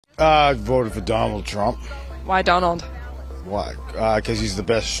I voted for Donald Trump. Why Donald? Why? Because he's the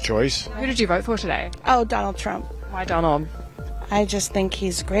best choice. Who did you vote for today? Oh, Donald Trump. Why Donald? I just think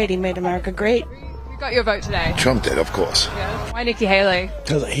he's great. He made America great. Who got your vote today? Trump did, of course. Yeah. Why Nikki Haley?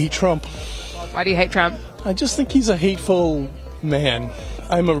 Because I hate Trump. Why do you hate Trump? I just think he's a hateful man.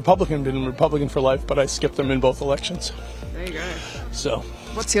 I'm a Republican, been a Republican for life, but I skipped him in both elections. There you go. So,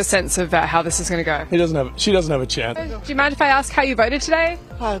 what's your sense of how this is going to go? she doesn't have a chance. Do you mind if I ask how you voted today?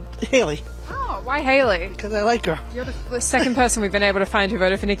 Haley. Oh, why Haley? Because I like her. You're the second person we've been able to find who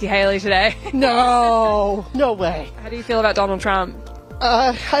voted for Nikki Haley today. No way. How do you feel about Donald Trump?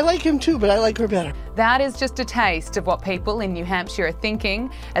 I like him too, but I like her better. That is just a taste of what people in New Hampshire are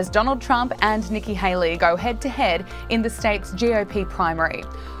thinking as Donald Trump and Nikki Haley go head-to-head in the state's GOP primary.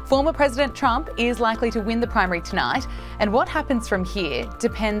 Former President Trump is likely to win the primary tonight, and what happens from here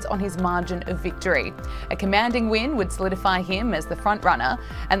depends on his margin of victory. A commanding win would solidify him as the front-runner,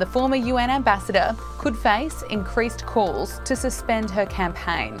 and the former UN ambassador could face increased calls to suspend her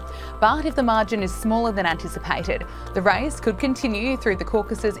campaign. But if the margin is smaller than anticipated, the race could continue through the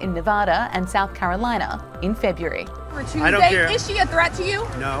caucuses in Nevada and South Carolina in February. I don't care. Is she a threat to you?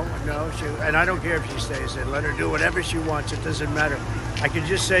 No, and I don't care if she stays there. Let her do whatever she wants. It doesn't matter. I can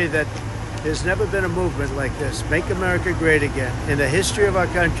just say that there's never been a movement like this. Make America great again. In the history of our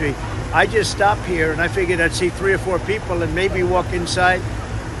country, I just stopped here and I figured I'd see 3 or 4 people and maybe walk inside,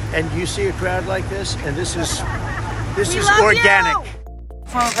 and you see a crowd like this, and this is organic.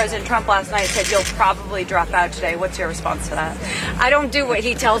 Former President Trump last night said you'll probably drop out today. What's your response to that? I don't do what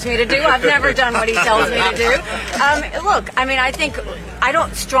he tells me to do. I've never done what he tells me to do. Look, I mean, I think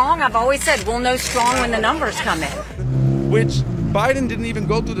I've always said we'll know strong when the numbers come in. Which Biden didn't even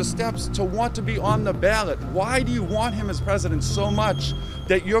go through the steps to want to be on the ballot. Why do you want him as president so much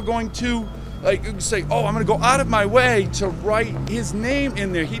that you're going to say, oh, I'm going to go out of my way to write his name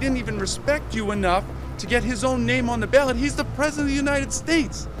in there? He didn't even respect you enough to get his own name on the ballot. He's the president of the United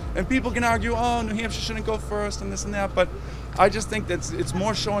States. And people can argue, oh, New Hampshire shouldn't go first and this and that. But I just think that it's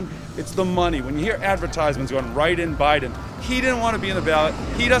more showing it's the money. When you hear advertisements going right in Biden, he didn't want to be in the ballot.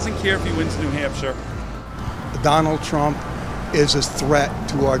 He doesn't care if he wins New Hampshire. Donald Trump is a threat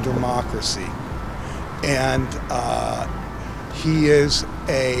to our democracy. And he is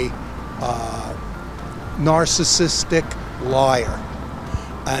a narcissistic liar.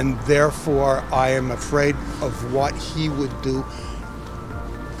 And therefore, I am afraid of what he would do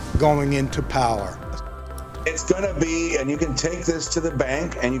going into power. It's going to be, and you can take this to the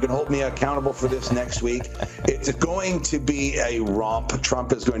bank, and you can hold me accountable for this next week. It's going to be a romp.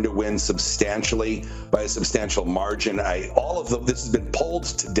 Trump is going to win substantially, by a substantial margin. This has been polled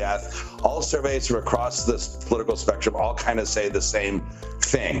to death. All surveys from across the political spectrum all kind of say the same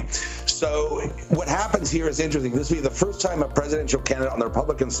thing. So what happens here is interesting. This will be the first time a presidential candidate on the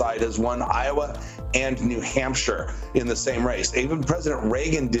Republican side has won Iowa and New Hampshire in the same race. Even President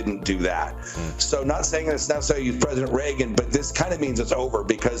Reagan didn't do that. So not saying it's necessarily President Reagan, but this kind of means it's over,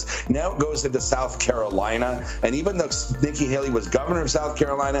 because now it goes into South Carolina. And even though Nikki Haley was governor of South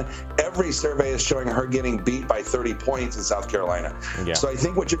Carolina, every survey is showing her getting beat by 30 points in South Carolina. Yeah. So I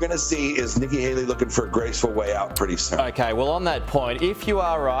think what you're going to see is Nikki Haley looking for a graceful way out pretty soon. Okay, well, on that point, if you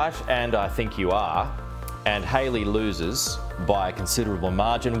are right, and I think you are, and Haley loses by a considerable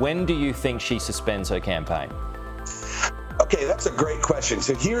margin, when do you think she suspends her campaign? Okay, that's a great question.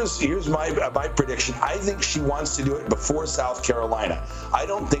 So here's my prediction. I think she wants to do it before South Carolina. I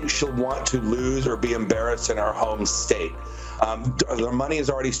don't think she'll want to lose or be embarrassed in her home state. The money has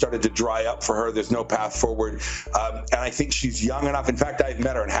already started to dry up for her. There's no path forward. And I think she's young enough. In fact, I've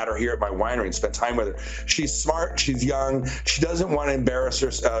met her and had her here at my winery and spent time with her. She's smart. She's young. She doesn't want to embarrass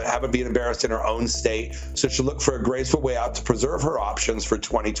her, have her be embarrassed in her own state. So she'll look for a graceful way out to preserve her options for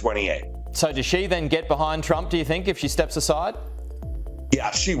 2028. So does she then get behind Trump, do you think, if she steps aside?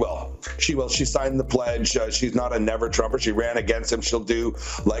 Yeah, she will. She will. She signed the pledge. She's not a never Trumper. She ran against him. She'll do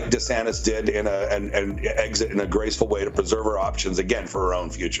like DeSantis did and exit in a graceful way to preserve her options again for her own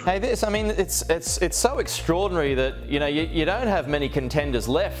future. Hey, it's so extraordinary that you don't have many contenders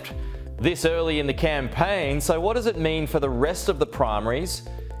left this early in the campaign. So what does it mean for the rest of the primaries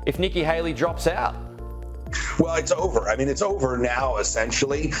if Nikki Haley drops out? Well, it's over. I mean, it's over now,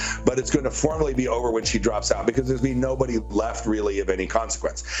 essentially, but it's going to formally be over when she drops out, because there's been nobody left really of any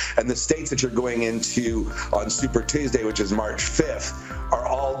consequence. And the states that you're going into on Super Tuesday, which is March 5th, are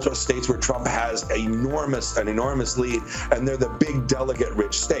all just states where Trump has an enormous lead, and they're the big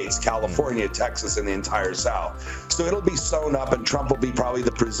delegate-rich states, California, Texas, and the entire South. So it'll be sewn up, and Trump will be probably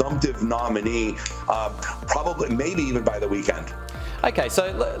the presumptive nominee, maybe even by the weekend. Okay,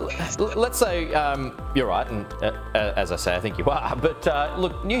 so let's say you're right, and as I say, I think you are. But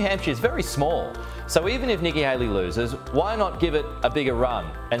look, New Hampshire is very small. So even if Nikki Haley loses, why not give it a bigger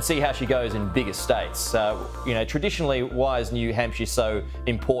run and see how she goes in bigger states? You know, traditionally, why is New Hampshire so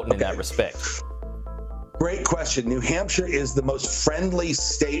important in that respect? Great question. New Hampshire is the most friendly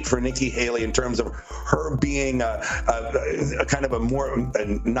state for Nikki Haley in terms of her being a kind of a more,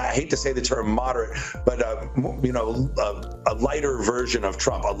 I hate to say the term moderate, but a lighter version of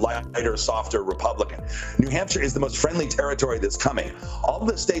Trump, a lighter, softer Republican. New Hampshire is the most friendly territory that's coming. All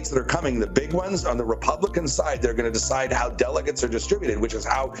the states that are coming, the big ones on the Republican side, they're going to decide how delegates are distributed, which is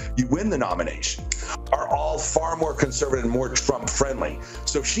how you win the nomination, are all far more conservative and more Trump friendly.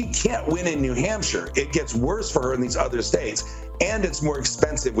 So if she can't win in New Hampshire, it gets worse for her in these other states, and it's more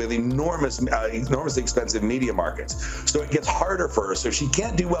expensive with enormously expensive media markets. So it gets harder for her. So if she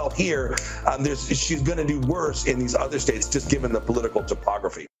can't do well here, she's going to do worse in these other states, just given the political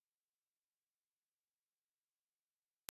topography.